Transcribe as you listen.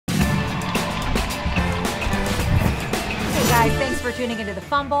for tuning into the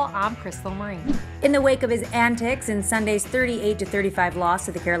Fumble. I'm Crystal Marine. In the wake of his antics in Sunday's 38-35 loss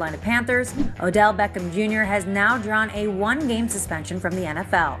to the Carolina Panthers, Odell Beckham Jr. has now drawn a one-game suspension from the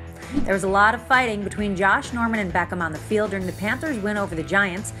NFL. There was a lot of fighting between Josh Norman and Beckham on the field during the Panthers' win over the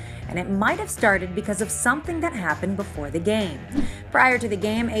Giants, and it might have started because of something that happened before the game. Prior to the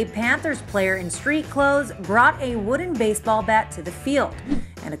game, a Panthers player in street clothes brought a wooden baseball bat to the field,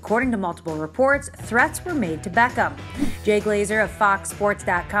 and according to multiple reports, threats were made to Beckham. Jay Glazer of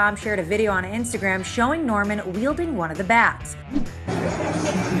FoxSports.com shared a video on Instagram showing Norman wielding one of the bats.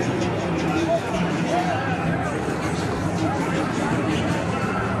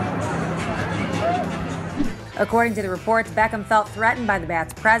 According to the reports, Beckham felt threatened by the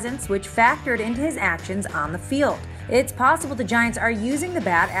bat's presence, which factored into his actions on the field. It's possible the Giants are using the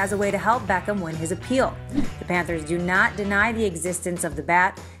bat as a way to help Beckham win his appeal. The Panthers do not deny the existence of the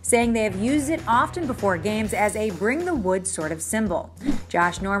bat, saying they have used it often before games as a bring the wood sort of symbol.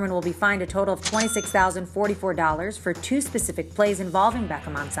 Josh Norman will be fined a total of $26,044 for two specific plays involving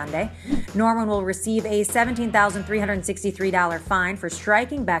Beckham on Sunday. Norman will receive a $17,363 fine for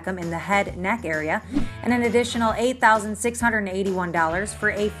striking Beckham in the head-neck area and an additional $8,681 for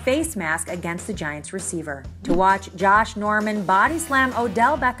a face mask against the Giants receiver. To watch Josh Norman body slam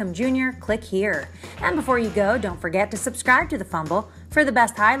Odell Beckham Jr., click here. And before you go, don't forget to subscribe to The Fumble for the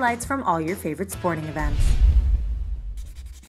best highlights from all your favorite sporting events.